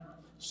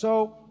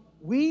So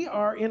we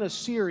are in a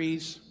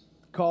series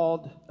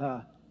called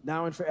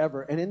Now and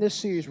Forever. And in this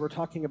series, we're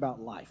talking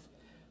about life.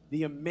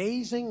 The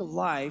amazing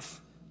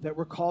life that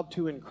we're called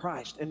to in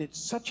Christ. And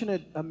it's such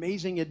an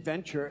amazing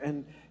adventure.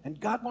 And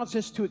God wants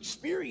us to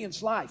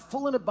experience life,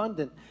 full and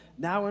abundant,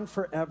 now and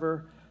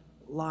forever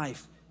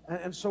life.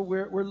 And so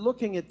we're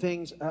looking at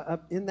things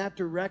in that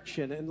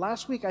direction. And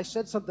last week I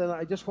said something that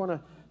I just want to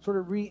sort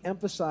of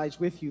re-emphasize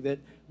with you, that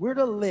we're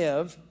to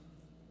live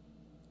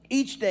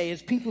each day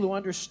as people who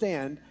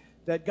understand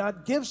that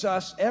God gives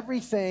us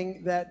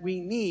everything that we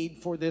need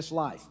for this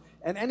life.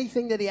 And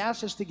anything that he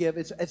asks us to give,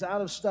 it's out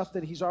of stuff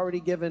that he's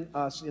already given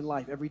us in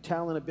life. Every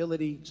talent,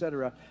 ability,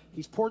 etc.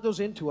 He's poured those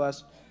into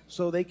us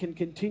so they can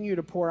continue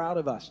to pour out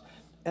of us.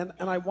 And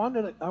I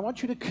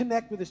want you to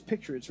connect with this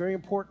picture. It's very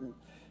important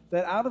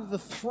that out of the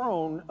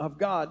throne of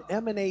God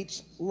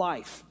emanates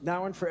life,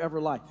 now and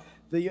forever life.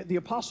 The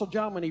Apostle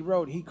John, when he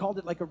wrote, he called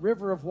it like a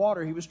river of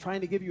water. He was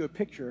trying to give you a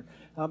picture,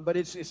 but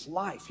it's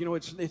life. You know,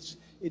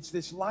 it's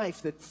this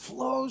life that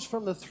flows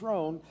from the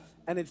throne,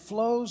 and it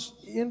flows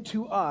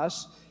into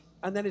us,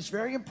 and then it's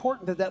very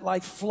important that that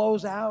life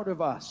flows out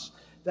of us.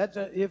 That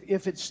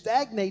if it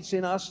stagnates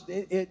in us,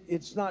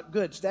 it's not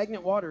good.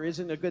 Stagnant water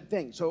isn't a good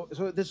thing. So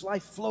this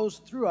life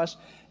flows through us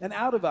and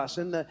out of us,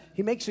 and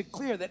he makes it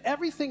clear that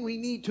everything we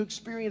need to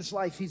experience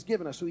life, he's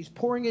given us. So he's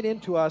pouring it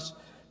into us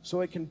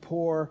so it can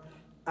pour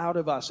out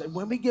of us. And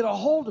when we get a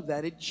hold of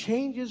that, it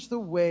changes the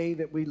way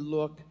that we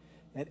look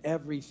at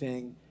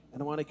everything.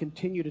 And I want to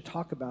continue to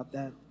talk about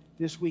that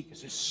this week,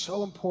 because it's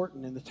so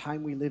important in the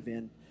time we live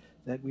in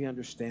that we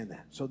understand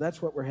that. So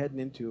that's what we're heading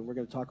into, and we're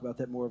going to talk about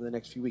that more over the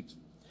next few weeks.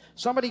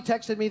 Somebody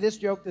texted me this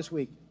joke this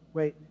week.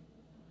 Wait.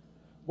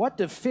 What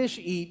do fish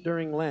eat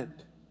during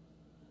Lent?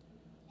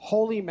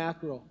 Holy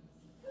mackerel.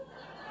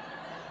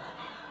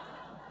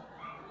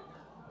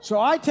 So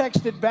I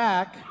texted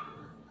back,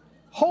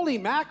 holy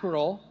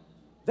mackerel?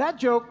 That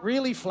joke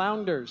really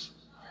flounders.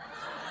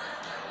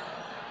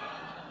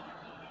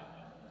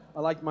 I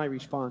like my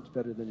response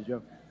better than the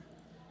joke.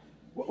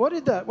 What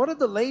did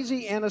the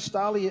lazy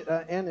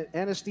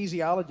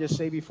anesthesiologist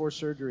say before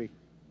surgery?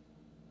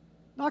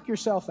 Knock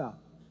yourself out.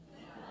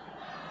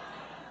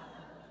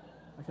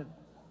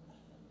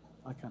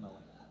 I kind of like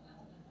it.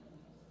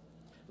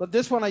 But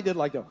this one I did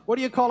like, though. What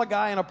do you call a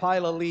guy in a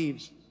pile of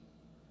leaves?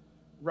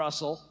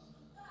 Russell.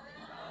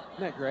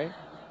 Isn't that great?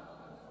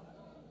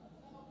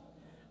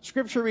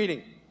 Scripture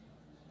reading,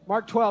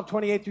 Mark 12,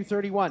 28 through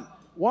 31.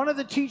 One of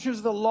the teachers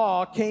of the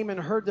law came and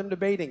heard them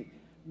debating.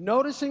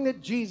 Noticing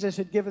that Jesus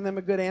had given them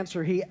a good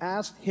answer, he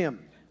asked him,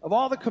 of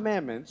all the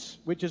commandments,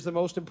 which is the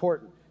most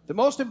important? The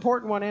most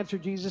important one,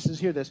 answered Jesus, is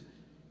hear this.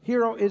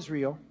 Hear, O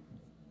Israel,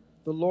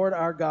 the Lord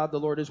our God, the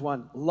Lord is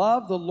one.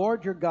 Love the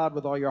Lord your God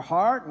with all your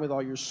heart and with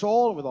all your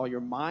soul and with all your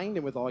mind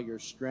and with all your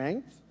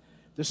strength.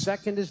 The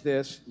second is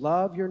this,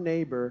 love your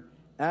neighbor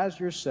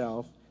as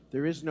yourself.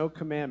 There is no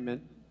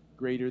commandment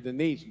greater than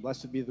these.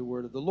 Blessed be the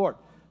word of the Lord.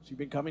 So you've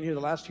been coming here the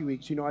last few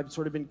weeks. You know, I've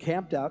sort of been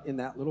camped out in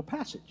that little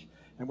passage,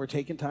 and we're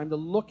taking time to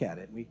look at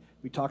it. We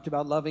talked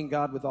about loving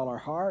God with all our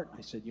heart.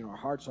 I said, you know, our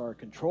hearts are our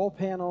control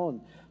panel,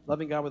 and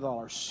loving God with all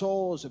our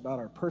soul is about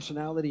our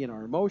personality and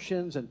our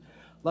emotions, and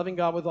loving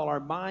God with all our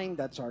mind,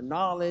 that's our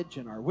knowledge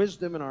and our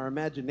wisdom and our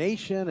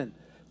imagination, and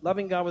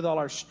loving God with all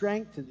our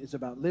strength is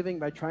about living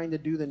by trying to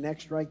do the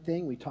next right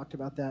thing. We talked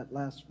about that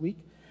last week.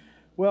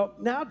 Well,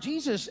 now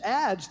Jesus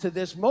adds to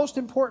this most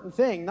important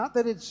thing, not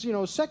that it's, you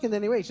know, second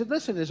anyway. He said,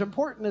 listen, as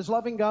important as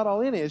loving God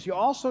all in is, you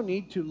also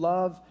need to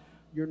love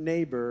your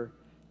neighbor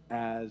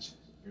as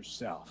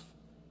yourself.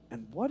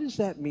 And what does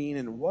that mean,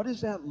 and what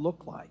does that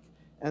look like?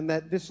 And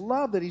that this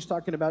love that he's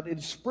talking about,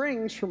 it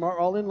springs from our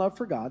all-in love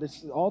for God.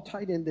 It's all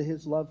tied into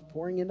his love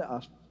pouring into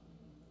us.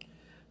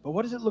 But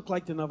what does it look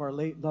like to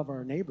love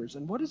our neighbors?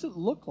 And what does it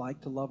look like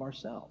to love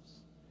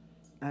ourselves?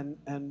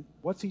 And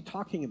what's he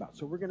talking about?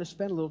 So we're going to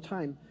spend a little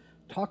time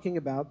talking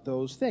about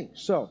those things.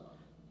 So,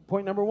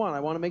 point number one, I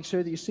want to make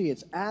sure that you see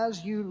it's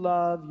as you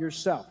love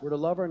yourself. We're to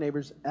love our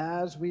neighbors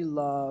as we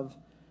love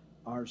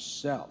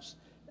ourselves.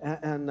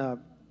 And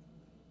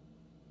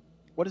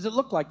what does it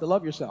look like to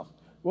love yourself?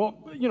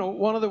 Well, you know,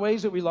 one of the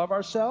ways that we love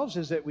ourselves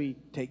is that we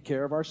take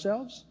care of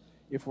ourselves.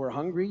 If we're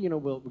hungry, you know,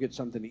 we'll get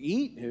something to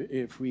eat.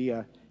 If we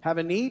have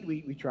a need,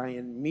 we try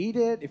and meet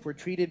it. If we're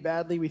treated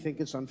badly, we think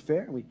it's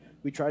unfair, and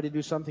we try to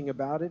do something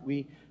about it.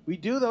 We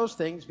do those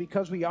things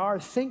because we are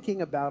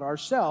thinking about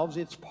ourselves.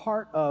 It's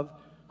part of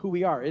who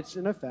we are. It's,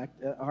 in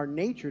effect, our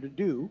nature to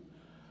do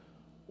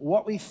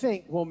what we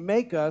think will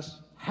make us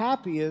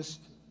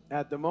happiest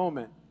at the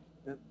moment.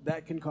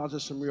 That can cause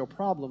us some real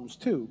problems,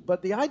 too.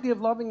 But the idea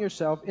of loving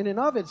yourself in and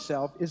of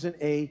itself isn't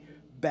a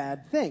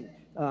bad thing.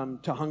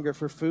 To hunger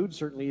for food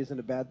certainly isn't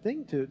a bad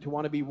thing. To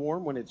want to be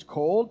warm when it's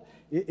cold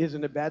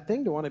isn't a bad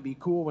thing. To want to be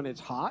cool when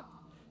it's hot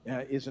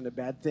isn't a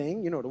bad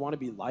thing. You know, to want to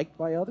be liked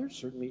by others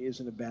certainly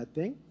isn't a bad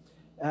thing.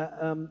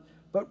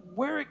 But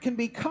where it can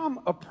become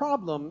a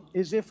problem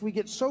is if we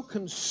get so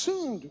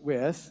consumed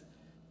with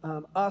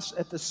us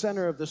at the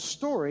center of the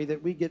story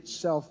that we get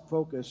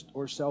self-focused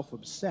or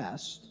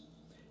self-obsessed,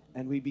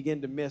 and we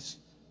begin to miss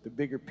the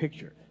bigger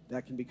picture.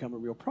 that can become a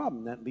real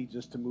problem. That leads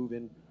us to move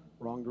in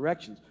wrong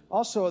directions.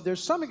 Also,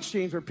 there's some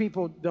extremes where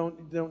people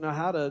don't know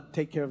how to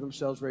take care of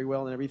themselves very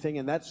well and everything,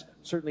 and that's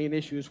certainly an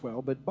issue as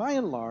well. But by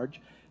and large,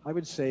 I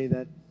would say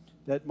that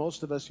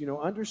most of us,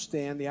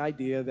 understand the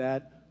idea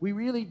that we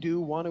really do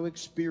want to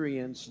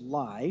experience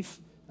life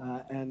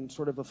and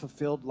sort of a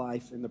fulfilled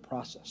life in the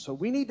process. So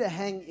we need to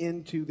hang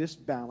into this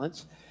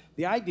balance.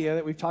 The idea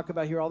that we've talked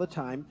about here all the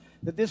time,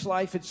 that this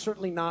life, it's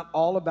certainly not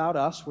all about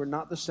us. We're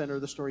not the center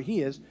of the story.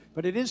 He is.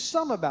 But it is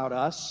some about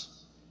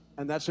us,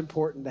 and that's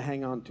important to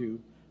hang on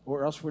to,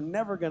 or else we're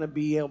never going to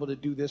be able to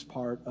do this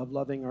part of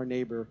loving our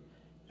neighbor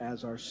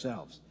as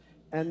ourselves.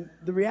 And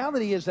the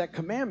reality is that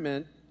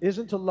commandment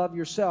isn't to love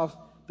yourself.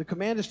 The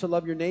command is to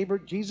love your neighbor.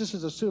 Jesus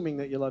is assuming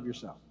that you love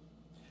yourself,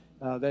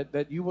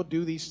 that you will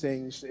do these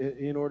things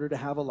in order to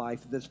have a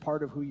life that's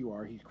part of who you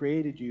are. He's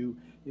created you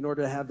in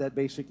order to have that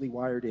basically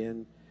wired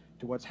in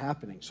to what's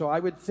happening. So I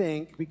would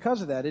think,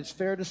 because of that, it's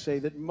fair to say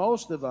that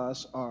most of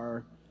us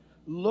are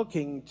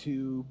looking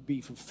to be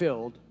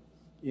fulfilled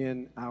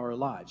in our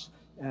lives.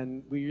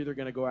 And we're either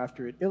going to go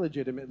after it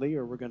illegitimately,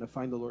 or we're going to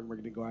find the Lord and we're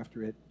going to go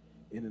after it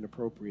in an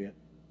appropriate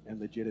and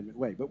legitimate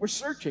way. But we're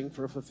searching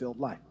for a fulfilled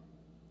life.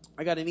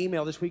 I got an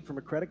email this week from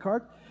a credit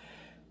card,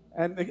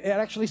 and it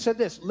actually said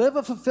this: live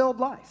a fulfilled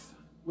life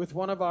with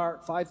one of our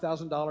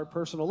 $5,000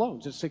 personal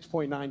loans at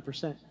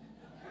 6.9%.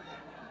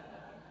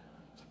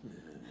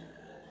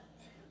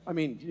 I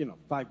mean,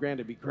 $5,000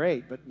 would be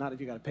great, but not if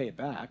you got to pay it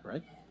back,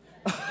 right?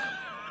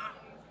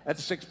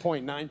 That's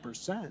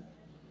 6.9%.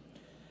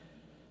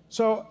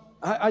 So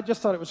I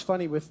just thought it was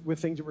funny with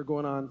things that were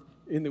going on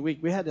in the week.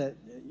 We had to,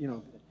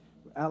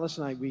 Alice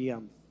and I, we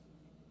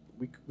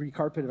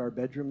recarpeted our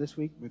bedroom this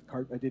week with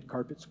I did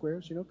carpet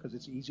squares, because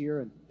it's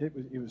easier, and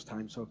it was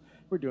time. So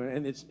we're doing it,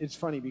 and it's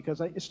funny because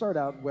it started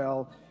out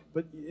well,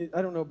 but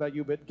I don't know about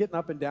you, but getting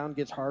up and down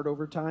gets hard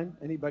over time.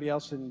 Anybody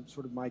else in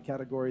sort of my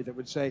category that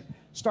would say,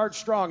 start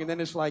strong, and then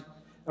it's like,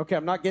 okay,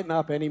 I'm not getting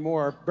up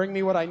anymore. Bring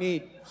me what I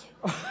need.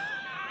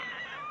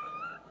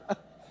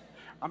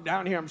 I'm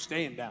down here. I'm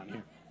staying down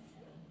here.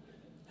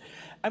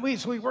 And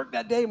so we worked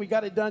that day and we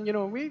got it done,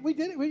 and we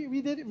did it.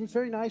 We did it. It was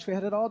very nice. We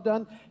had it all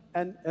done.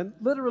 And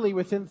literally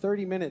within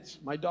 30 minutes,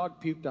 my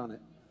dog puked on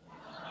it.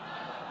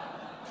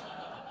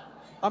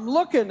 I'm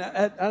looking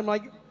I'm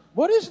like,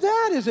 what is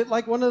that? Is it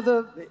like one of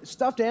the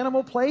stuffed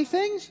animal play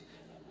things?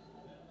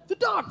 The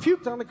dog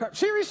puked on the carpet.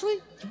 Seriously?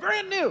 It's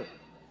brand new.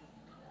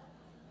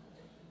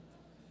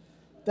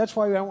 That's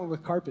why I went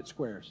with carpet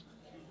squares.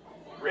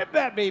 Rip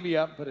that baby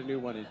up, put a new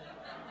one in.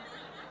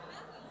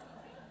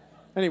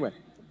 Anyway,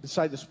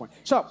 beside this point.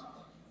 So,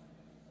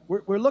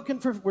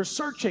 we're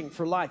searching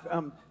for life.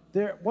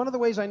 One of the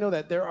ways I know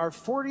that, there are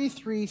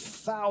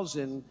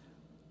 43,000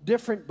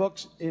 different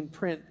books in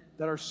print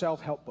that are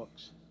self-help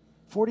books.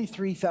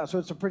 43,000. So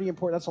it's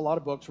that's a lot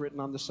of books written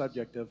on the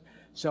subject of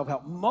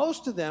self-help.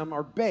 Most of them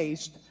are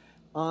based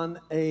on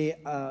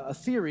a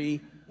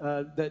theory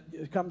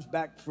that comes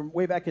back from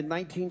way back in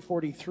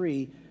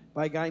 1943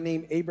 by a guy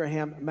named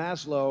Abraham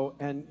Maslow,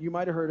 and you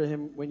might have heard of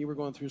him when you were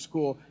going through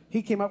school.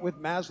 He came up with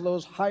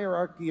Maslow's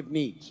hierarchy of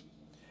needs.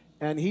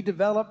 And he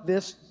developed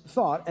this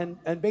thought,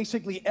 and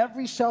basically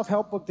every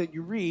self-help book that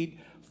you read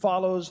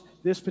follows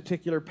this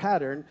particular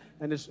pattern,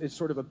 and it's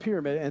sort of a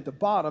pyramid. And at the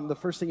bottom, the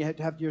first thing you have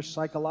to have your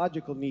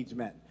psychological needs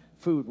met: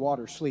 food,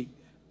 water, sleep,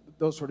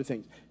 those sort of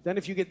things. Then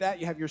if you get that,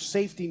 you have your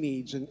safety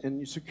needs and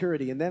your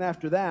security. And then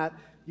after that,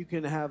 you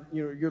can have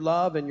your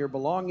love and your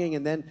belonging.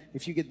 And then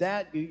if you get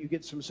that, you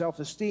get some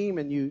self-esteem,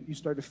 and you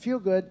start to feel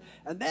good.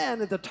 And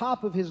then at the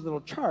top of his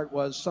little chart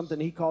was something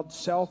he called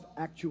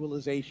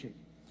self-actualization.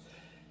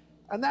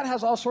 And that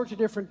has all sorts of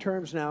different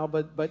terms now,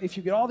 but if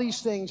you get all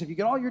these things, if you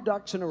get all your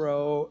ducks in a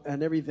row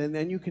and everything,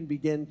 then you can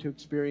begin to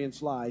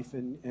experience life,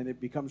 and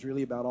it becomes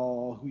really about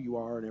all who you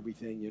are and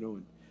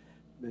everything,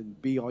 and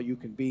be all you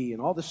can be,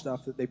 and all the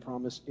stuff that they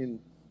promise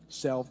in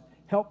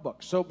self-help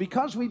books. So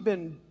because we've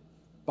been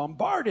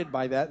bombarded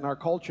by that in our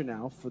culture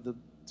now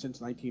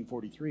since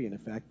 1943, in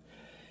effect,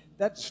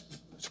 that's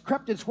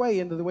crept its way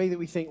into the way that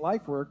we think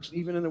life works,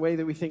 even in the way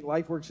that we think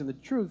life works in the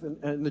truth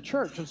and the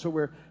church. And so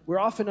we're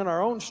often in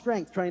our own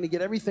strength trying to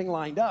get everything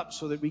lined up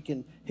so that we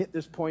can hit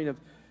this point of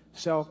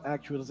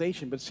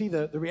self-actualization. But see,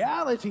 the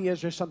reality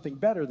is there's something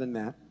better than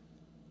that.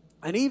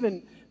 And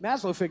even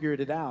Maslow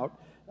figured it out.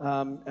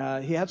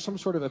 He had some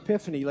sort of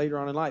epiphany later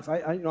on in life.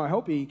 I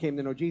hope he came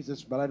to know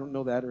Jesus, but I don't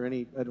know that,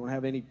 I don't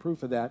have any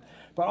proof of that.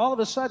 But all of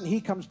a sudden, he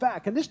comes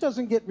back, and this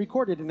doesn't get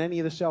recorded in any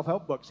of the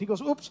self-help books. He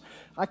goes, oops,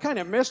 I kind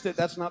of missed it.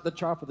 That's not the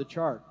top of the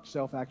chart,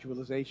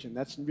 self-actualization.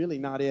 That's really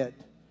not it.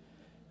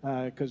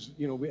 Because,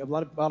 a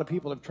lot of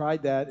people have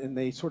tried that, and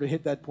they sort of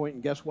hit that point,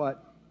 and guess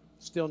what?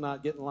 Still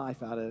not getting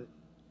life out of it.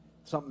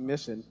 Something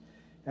missing.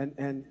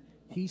 And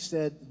he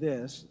said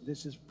this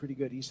is pretty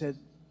good. He said,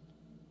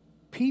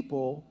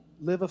 people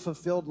live a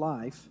fulfilled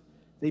life.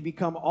 They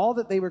become all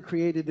that they were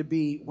created to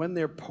be when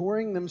they're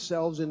pouring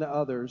themselves into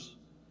others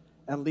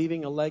and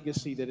leaving a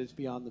legacy that is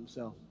beyond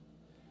themselves.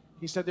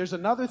 He said there's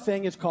another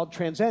thing, it's called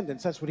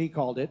transcendence. That's what he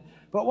called it.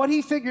 But what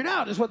he figured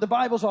out is what the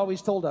Bible's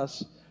always told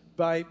us.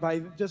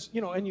 by just,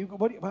 and you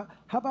go,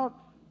 how about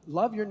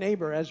love your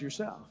neighbor as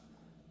yourself?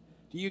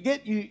 Do you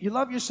get, you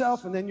love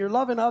yourself, and then you're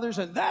loving others,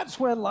 and that's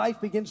when life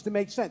begins to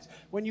make sense.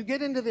 When you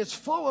get into this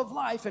flow of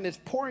life, and it's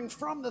pouring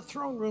from the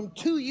throne room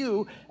to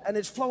you, and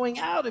it's flowing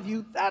out of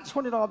you, that's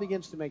when it all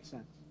begins to make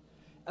sense.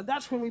 And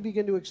that's when we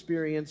begin to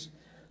experience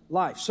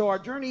life. So our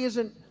journey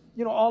isn't,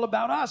 all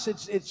about us.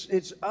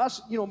 It's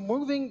us,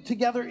 moving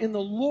together in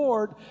the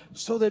Lord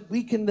so that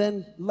we can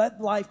then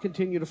let life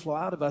continue to flow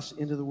out of us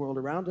into the world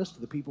around us, to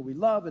the people we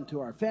love, and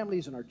to our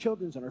families and our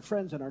children and our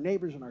friends and our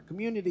neighbors and our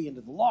community, and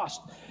to the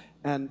lost.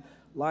 And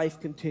life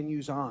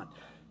continues on.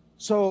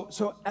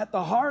 So at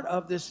the heart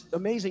of this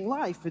amazing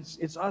life,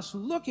 it's us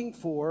looking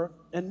for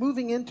and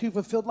moving into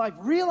fulfilled life,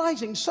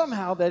 realizing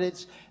somehow that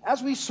it's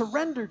as we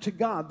surrender to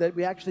God that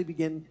we actually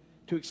begin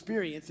to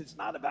experience. It's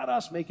not about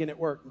us making it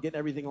work and getting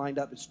everything lined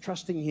up. It's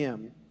trusting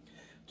Him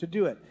to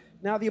do it.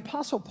 Now, the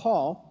Apostle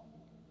Paul,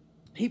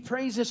 he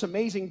prays this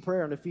amazing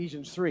prayer in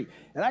Ephesians 3.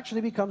 It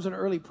actually becomes an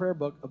early prayer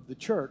book of the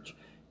church.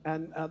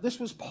 And this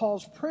was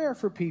Paul's prayer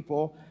for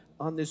people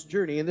on this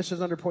journey. And this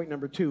is under point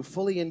number 2,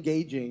 fully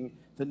engaging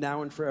the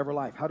now and forever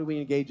life. How do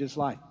we engage this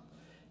life?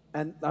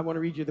 And I want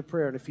to read you the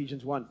prayer in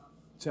Ephesians 1,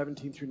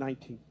 17 through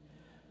 19.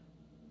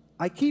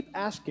 I keep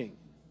asking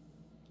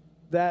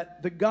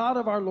that the God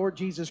of our Lord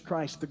Jesus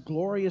Christ, the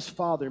glorious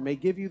Father, may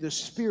give you the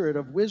spirit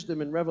of wisdom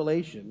and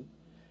revelation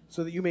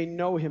so that you may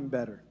know Him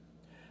better.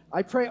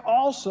 I pray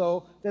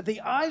also that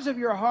the eyes of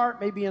your heart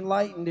may be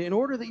enlightened in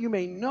order that you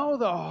may know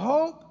the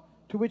hope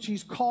to which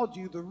He's called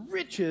you, the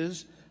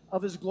riches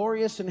of His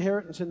glorious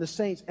inheritance in the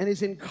saints, and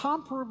His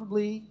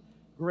incomparably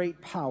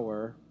great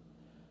power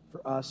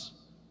for us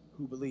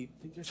who believe.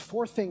 I think there's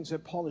 4 things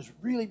that Paul is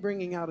really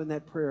bringing out in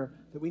that prayer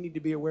that we need to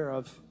be aware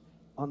of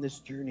on this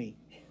journey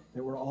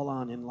that we're all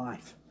on in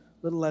life.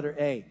 Little letter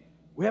A.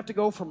 We have to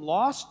go from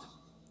lost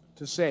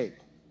to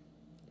saved.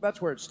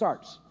 That's where it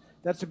starts.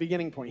 That's the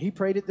beginning point. He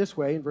prayed it this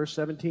way in verse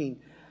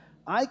 17.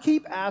 I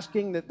keep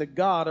asking that the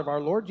God of our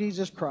Lord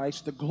Jesus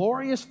Christ, the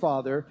glorious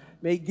Father,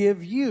 may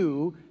give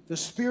you the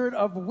spirit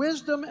of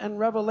wisdom and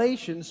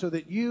revelation so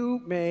that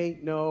you may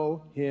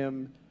know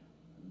Him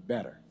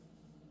better.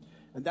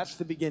 And that's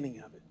the beginning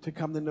of it, to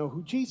come to know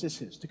who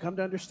Jesus is, to come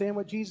to understand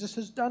what Jesus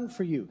has done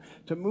for you,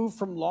 to move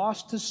from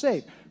lost to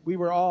saved. We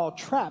were all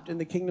trapped in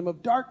the kingdom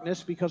of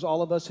darkness because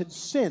all of us had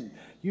sinned.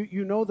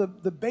 You know the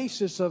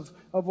basis of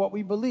what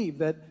we believe,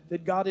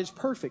 that God is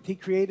perfect. He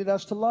created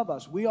us to love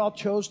us. We all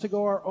chose to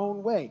go our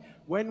own way.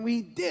 When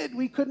we did,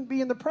 we couldn't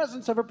be in the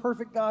presence of a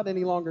perfect God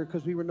any longer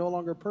because we were no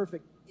longer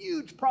perfect.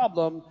 Huge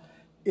problem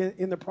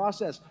in the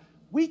process.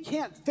 We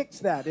can't fix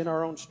that in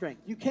our own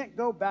strength. You can't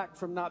go back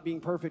from not being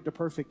perfect to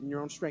perfect in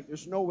your own strength.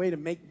 There's no way to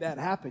make that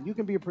happen. You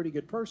can be a pretty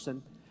good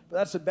person, but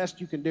that's the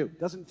best you can do. It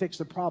doesn't fix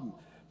the problem.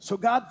 So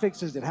God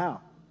fixes it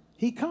how?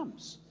 He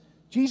comes.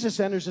 Jesus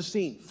enters the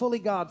scene, fully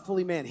God,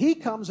 fully man. He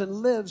comes and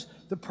lives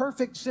the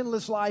perfect,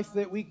 sinless life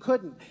that we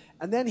couldn't.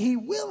 And then He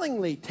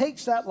willingly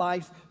takes that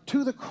life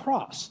to the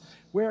cross,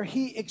 where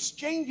He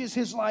exchanges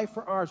His life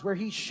for ours, where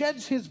He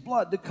sheds His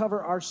blood to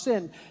cover our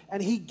sin,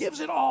 and He gives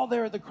it all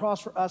there at the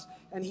cross for us,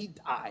 and He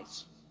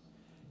dies.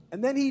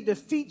 And then He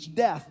defeats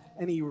death,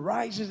 and He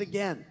rises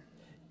again.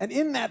 And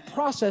in that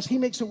process, He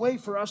makes a way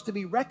for us to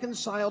be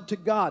reconciled to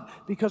God.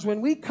 Because when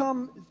we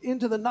come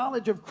into the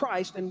knowledge of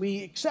Christ and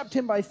we accept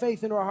Him by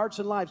faith into our hearts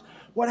and lives,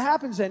 what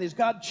happens then is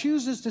God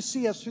chooses to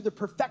see us through the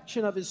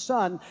perfection of His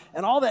Son,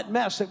 and all that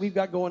mess that we've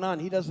got going on,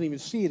 He doesn't even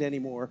see it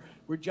anymore.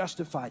 We're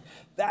justified.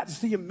 That's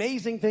the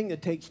amazing thing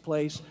that takes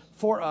place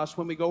for us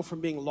when we go from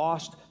being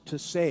lost to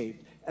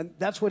saved. And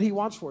that's what He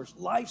wants for us.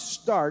 Life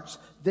starts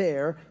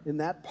there in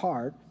that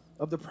part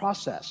of the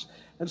process.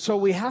 And so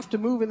we have to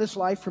move in this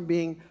life from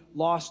being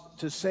lost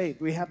to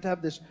saved. We have to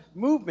have this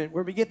movement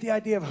where we get the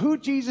idea of who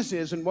Jesus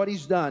is and what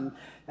He's done,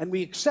 and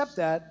we accept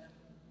that,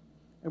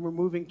 and we're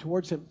moving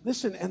towards Him.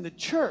 Listen, and the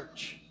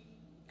church,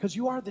 because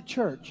you are the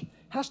church,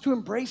 has to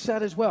embrace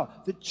that as well.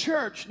 The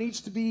church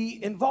needs to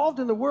be involved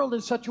in the world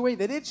in such a way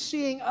that it's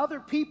seeing other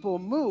people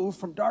move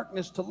from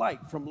darkness to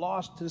light, from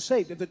lost to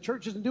saved. If the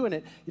church isn't doing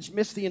it, it's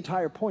missed the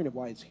entire point of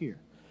why it's here.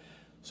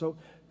 So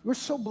we're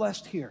so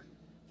blessed here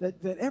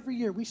that every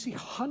year we see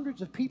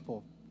hundreds of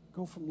people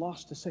go from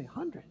lost to saved.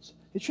 Hundreds.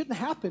 It shouldn't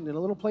happen in a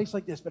little place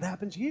like this, but it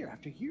happens year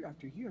after year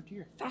after year after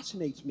year. It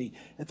fascinates me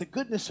at the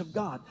goodness of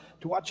God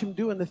to watch Him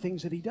doing the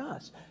things that He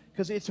does,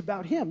 because it's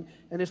about Him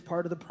and it's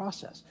part of the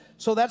process.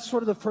 So that's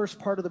sort of the first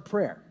part of the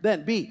prayer.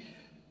 Then B,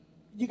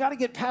 you got to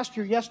get past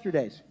your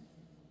yesterdays.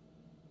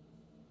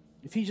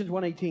 Ephesians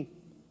 1:18.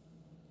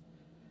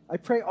 I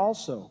pray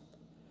also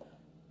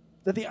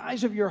that the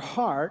eyes of your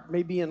heart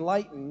may be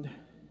enlightened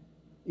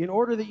in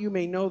order that you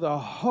may know the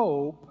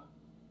hope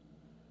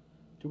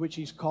to which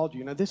He's called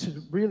you. Now, this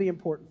is really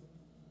important,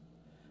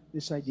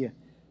 this idea.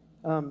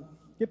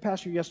 Get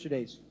past your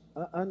yesterdays.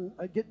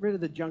 Get rid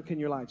of the junk in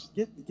your lives.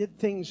 Get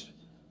things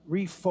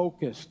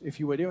refocused, if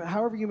you would.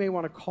 However you may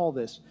want to call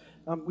this.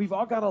 We've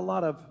all got a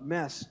lot of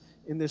mess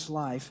in this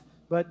life,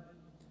 but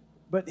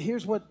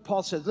here's what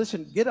Paul says.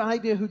 Listen, get an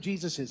idea who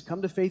Jesus is.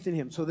 Come to faith in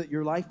Him so that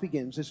your life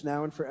begins this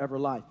now and forever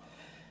life.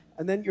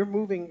 and then your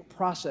moving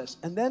process.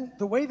 And then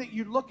the way that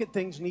you look at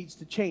things needs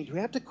to change. We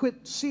have to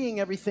quit seeing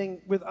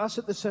everything with us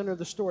at the center of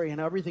the story and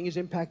how everything has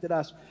impacted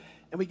us,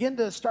 and we begin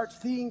to start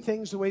seeing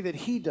things the way that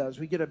he does.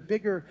 We get a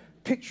bigger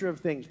picture of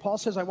things. Paul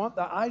says, I want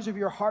the eyes of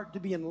your heart to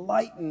be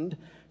enlightened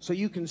so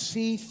you can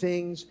see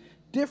things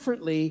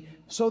differently,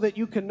 so that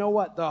you can know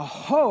what? The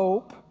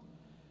hope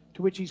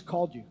to which he's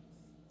called you.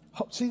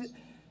 Hope. See,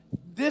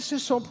 this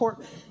is so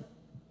important.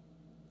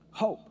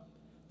 Hope.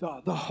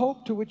 The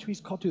hope to which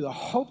he's called to, the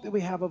hope that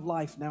we have of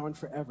life now and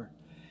forever.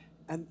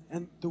 And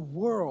the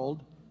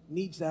world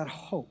needs that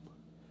hope.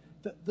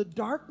 The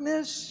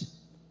darkness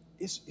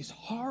is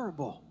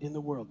horrible in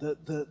the world.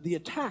 The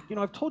attack,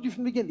 I've told you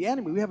from the beginning, the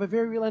enemy, we have a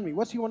very real enemy.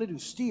 What's he want to do?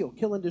 Steal,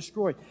 kill, and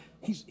destroy.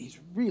 He's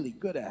really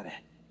good at it.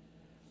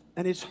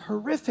 And it's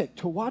horrific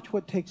to watch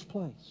what takes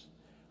place.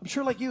 I'm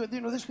sure like you,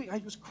 this week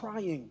I was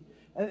crying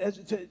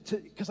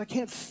because I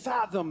can't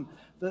fathom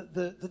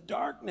the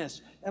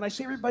darkness. And I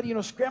see everybody,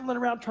 scrambling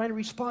around trying to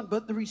respond.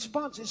 But the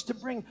response is to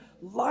bring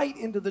light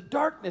into the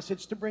darkness.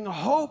 It's to bring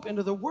hope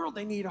into the world.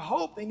 They need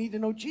hope. They need to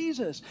know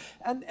Jesus.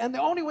 And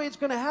the only way it's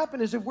going to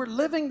happen is if we're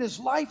living this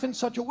life in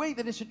such a way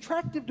that it's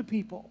attractive to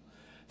people.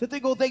 That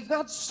they've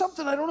got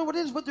something, I don't know what it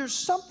is, but there's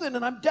something,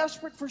 and I'm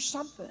desperate for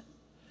something.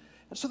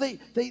 And so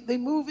they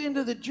move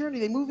into the journey,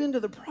 they move into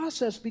the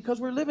process because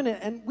we're living it.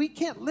 And we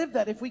can't live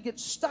that if we get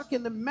stuck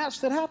in the mess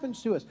that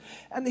happens to us.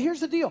 And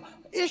here's the deal.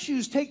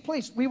 Issues take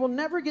place. We will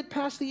never get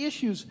past the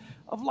issues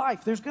of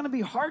life. There's going to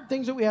be hard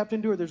things that we have to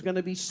endure. There's going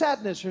to be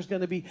sadness. There's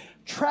going to be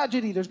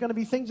tragedy. There's going to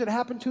be things that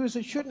happen to us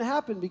that shouldn't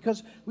happen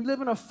because we live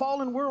in a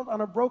fallen world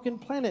on a broken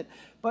planet.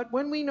 But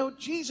when we know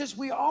Jesus,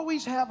 we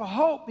always have a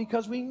hope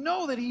because we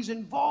know that he's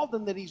involved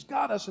and that he's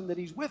got us and that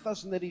he's with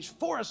us and that he's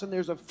for us and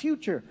there's a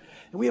future.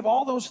 And we have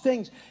all those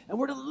things. And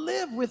we're to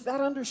live with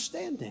that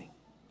understanding.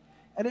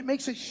 And it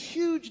makes a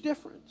huge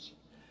difference.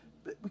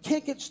 But we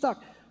can't get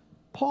stuck.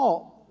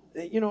 Paul,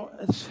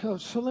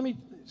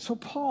 so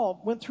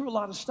Paul went through a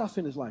lot of stuff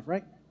in his life,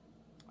 right?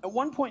 At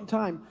one point in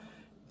time,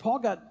 Paul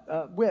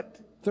got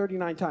whipped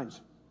 39 times,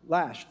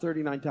 lashed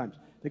 39 times.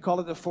 They call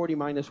it the 40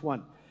 minus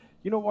 1.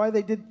 You know why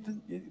they did?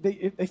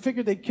 They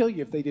figured they'd kill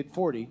you if they did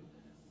 40.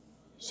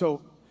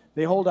 So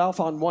they hold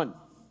off on 1.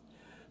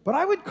 But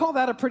I would call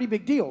that a pretty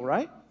big deal,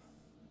 right?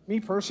 Me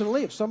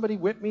personally, if somebody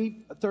whipped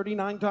me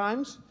 39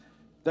 times,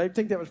 I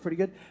think that was pretty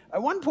good.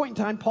 At one point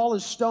in time, Paul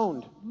is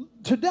stoned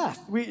to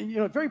death.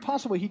 Very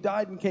possibly he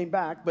died and came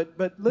back,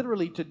 but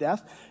literally to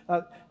death.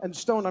 And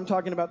stoned, I'm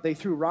talking about they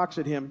threw rocks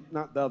at him,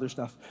 not the other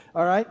stuff.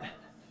 All right?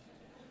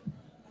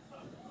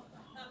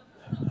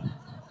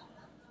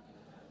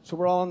 So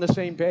we're all on the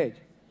same page.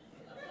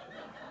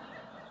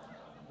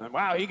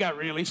 Wow, he got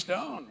really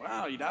stoned.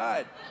 Wow, he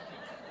died.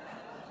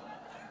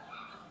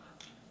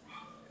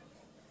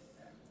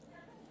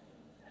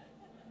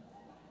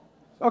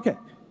 Okay.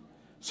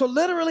 So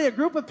literally a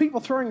group of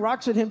people throwing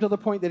rocks at him to the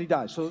point that he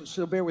dies.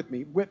 So bear with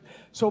me.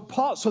 So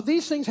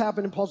these things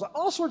happen in Paul's life.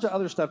 All sorts of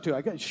other stuff too.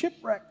 I got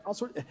shipwreck, all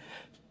sorts of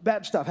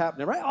bad stuff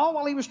happening, right? All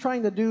while he was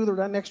trying to do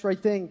the next right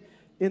thing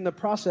in the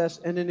process.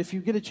 And then if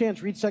you get a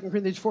chance, read 2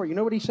 Corinthians 4. You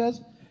know what he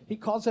says? He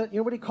calls that,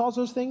 what he calls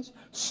those things?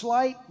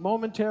 Slight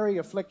momentary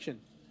affliction.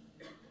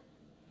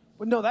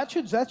 Well, no, that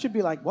should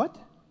be like, what?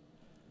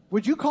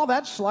 Would you call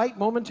that slight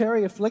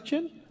momentary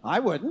affliction? I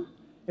wouldn't.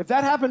 If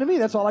that happened to me,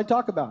 that's all I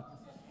talk about.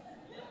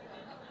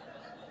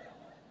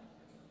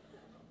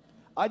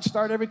 I'd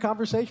start every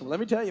conversation. Let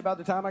me tell you about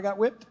the time I got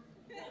whipped.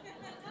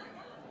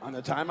 On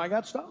the time I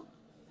got stoned.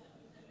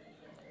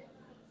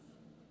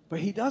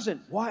 But he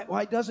doesn't.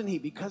 Why doesn't he?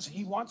 Because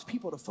he wants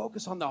people to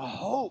focus on the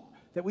hope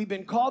that we've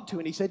been called to.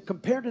 And he said,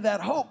 compared to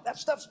that hope, that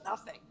stuff's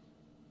nothing.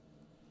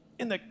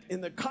 In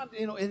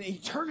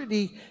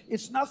eternity,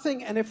 it's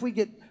nothing. And if we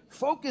get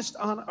focused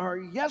on our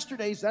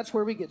yesterdays, that's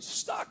where we get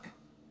stuck.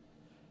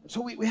 So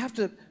we have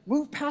to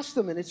move past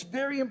them, and it's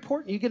very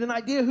important. You get an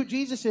idea who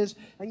Jesus is,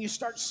 and you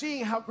start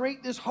seeing how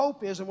great this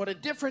hope is and what a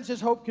difference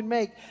this hope can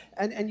make,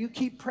 and you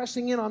keep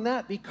pressing in on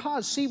that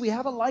because, see, we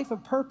have a life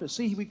of purpose.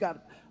 See, we've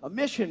got a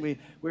mission.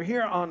 We're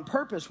here on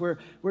purpose. We're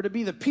to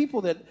be the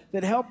people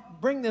that help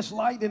bring this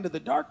light into the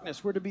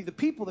darkness. We're to be the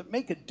people that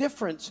make a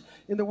difference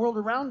in the world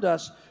around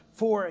us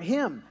for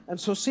him. And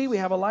so, see, we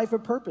have a life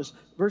of purpose.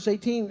 Verse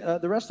 18,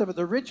 the rest of it,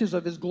 the riches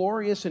of his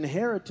glorious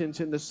inheritance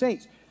in the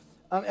saints.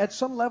 At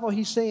some level,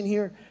 he's saying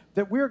here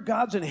that we're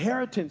God's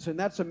inheritance, and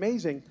that's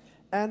amazing.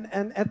 And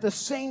at the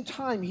same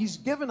time, he's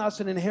given us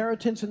an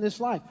inheritance in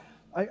this life.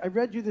 I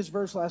read you this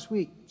verse last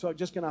week, so I'm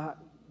just going to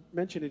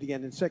mention it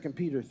again in 2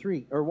 Peter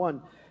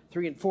 1,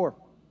 3 and 4.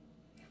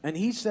 And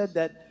he said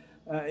that,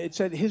 it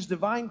said, his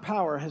divine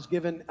power has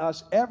given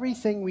us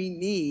everything we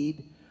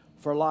need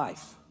for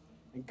life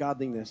and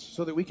godliness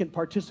so that we can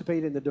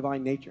participate in the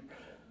divine nature.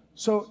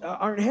 So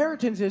our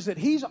inheritance is that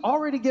he's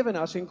already given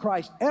us in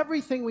Christ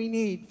everything we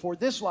need for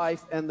this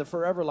life and the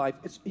forever life.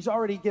 He's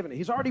already given it.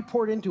 He's already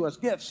poured into us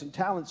gifts and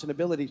talents and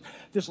abilities.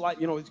 This life,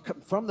 it's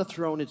from the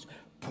throne. It's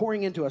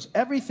pouring into us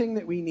everything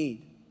that we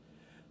need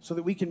so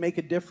that we can make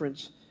a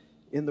difference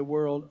in the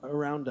world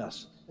around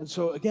us. And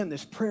so again,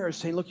 this prayer is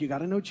saying, look, you got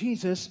to know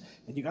Jesus,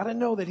 and you got to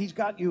know that he's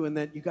got you, and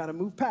that you got to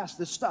move past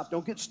this stuff.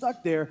 Don't get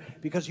stuck there,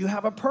 because you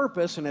have a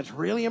purpose, and it's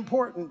really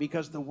important,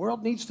 because the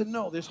world needs to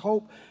know this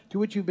hope to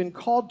which you've been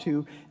called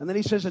to. And then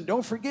he says, and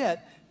don't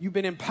forget, you've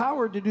been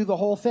empowered to do the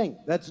whole thing.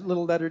 That's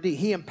little letter D.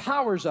 He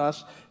empowers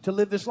us to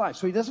live this life.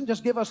 So he doesn't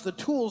just give us the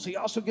tools, he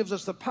also gives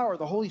us the power.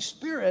 The Holy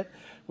Spirit,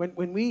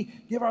 when we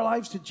give our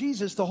lives to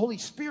Jesus, the Holy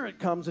Spirit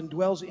comes and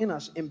dwells in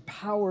us,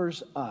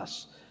 empowers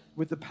us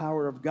with the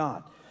power of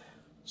God.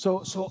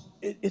 So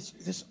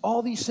it's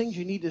all these things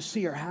you need to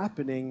see are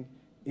happening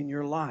in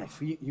your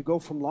life. You go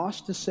from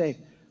lost to saved.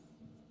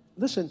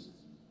 Listen,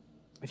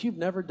 if you've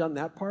never done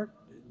that part,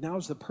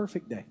 now's the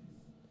perfect day.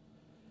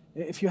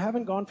 If you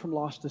haven't gone from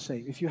lost to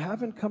saved, if you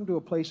haven't come to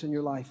a place in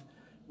your life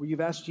where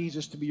you've asked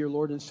Jesus to be your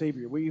Lord and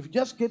Savior, where you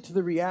just get to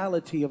the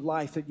reality of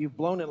life that you've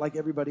blown it like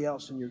everybody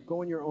else, and you're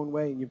going your own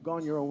way, and you've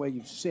gone your own way,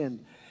 you've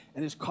sinned,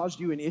 and it's caused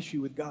you an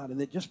issue with God, and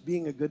that just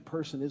being a good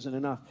person isn't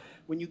enough.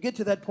 When you get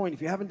to that point,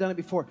 if you haven't done it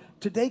before,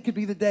 today could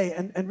be the day.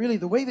 And really,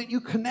 the way that you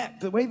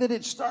connect, the way that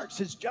it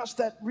starts is just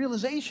that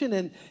realization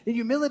and in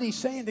humility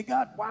saying to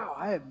God, wow,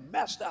 I have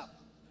messed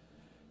up.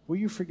 Will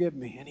you forgive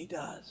me? And he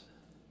does.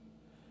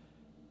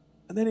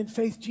 And then in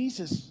faith,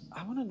 Jesus,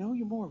 I want to know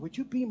you more. Would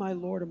you be my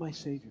Lord and my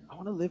Savior? I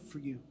want to live for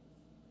you.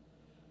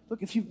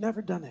 Look, if you've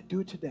never done it, do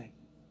it today.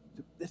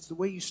 That's the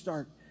way you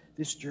start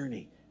this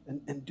journey,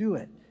 and do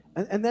it.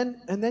 And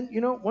then,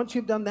 you know, once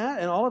you've done that,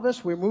 and all of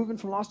us, we're moving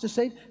from lost to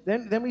saved,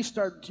 then we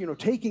start, you know,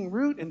 taking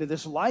root into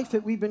this life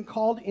that we've been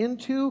called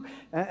into,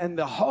 and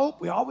the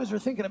hope. We always are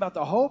thinking about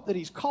the hope that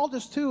he's called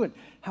us to, and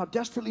how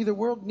desperately the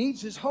world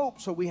needs his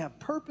hope. So we have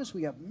purpose,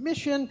 we have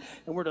mission,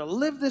 and we're to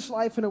live this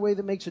life in a way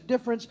that makes a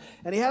difference.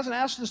 And he hasn't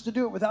asked us to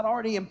do it without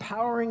already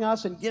empowering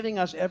us and giving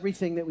us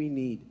everything that we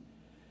need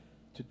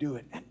to do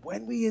it. And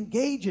when we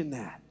engage in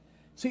that,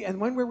 see,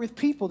 and when we're with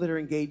people that are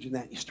engaged in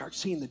that, you start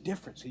seeing the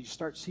difference. You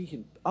start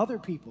seeing other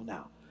people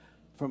now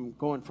from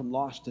going from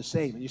lost to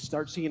saved. And you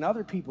start seeing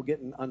other people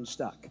getting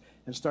unstuck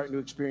and starting to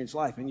experience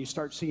life. And you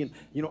start seeing,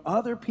 you know,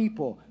 other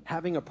people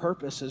having a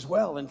purpose as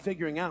well and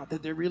figuring out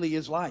that there really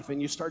is life.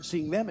 And you start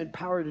seeing them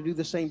empowered to do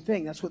the same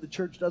thing. That's what the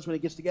church does when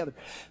it gets together.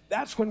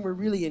 That's when we're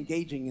really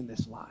engaging in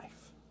this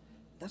life.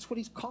 That's what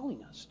he's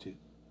calling us to.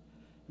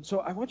 And so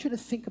I want you to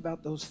think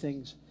about those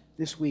things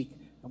this week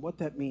and what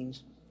that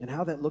means and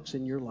how that looks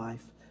in your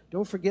life.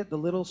 Don't forget the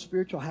little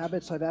spiritual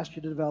habits I've asked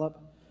you to develop.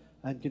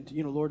 And,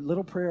 you know, Lord,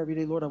 little prayer every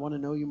day. Lord, I want to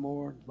know you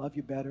more, love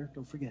you better.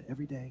 Don't forget,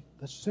 every day.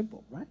 That's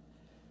simple, right?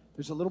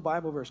 There's a little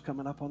Bible verse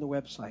coming up on the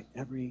website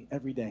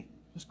every day.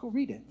 Just go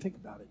read it. Think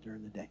about it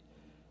during the day.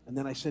 And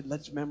then I said,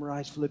 let's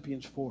memorize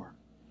Philippians 4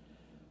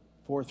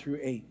 through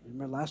 8.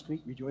 Remember last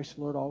week, rejoice in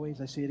the Lord always.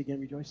 I say it again,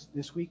 rejoice.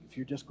 This week, if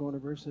you're just going a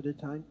verse at a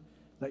time,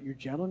 let your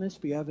gentleness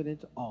be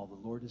evident to all.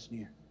 The Lord is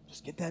near.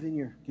 Just get that in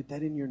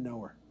your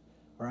knower.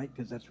 All right,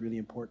 because that's really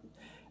important.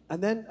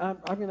 And then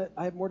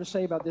I have more to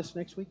say about this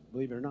next week,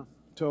 believe it or not.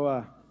 So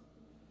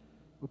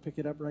we'll pick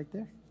it up right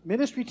there.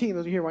 Ministry team,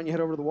 those are here. Why don't you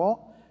head over to the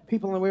wall?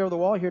 People on the way over the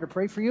wall are here to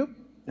pray for you.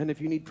 And if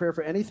you need prayer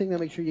for anything, then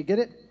make sure you get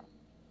it.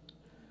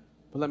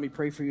 But let me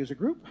pray for you as a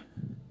group.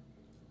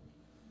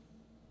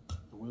 And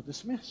we'll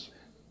dismiss.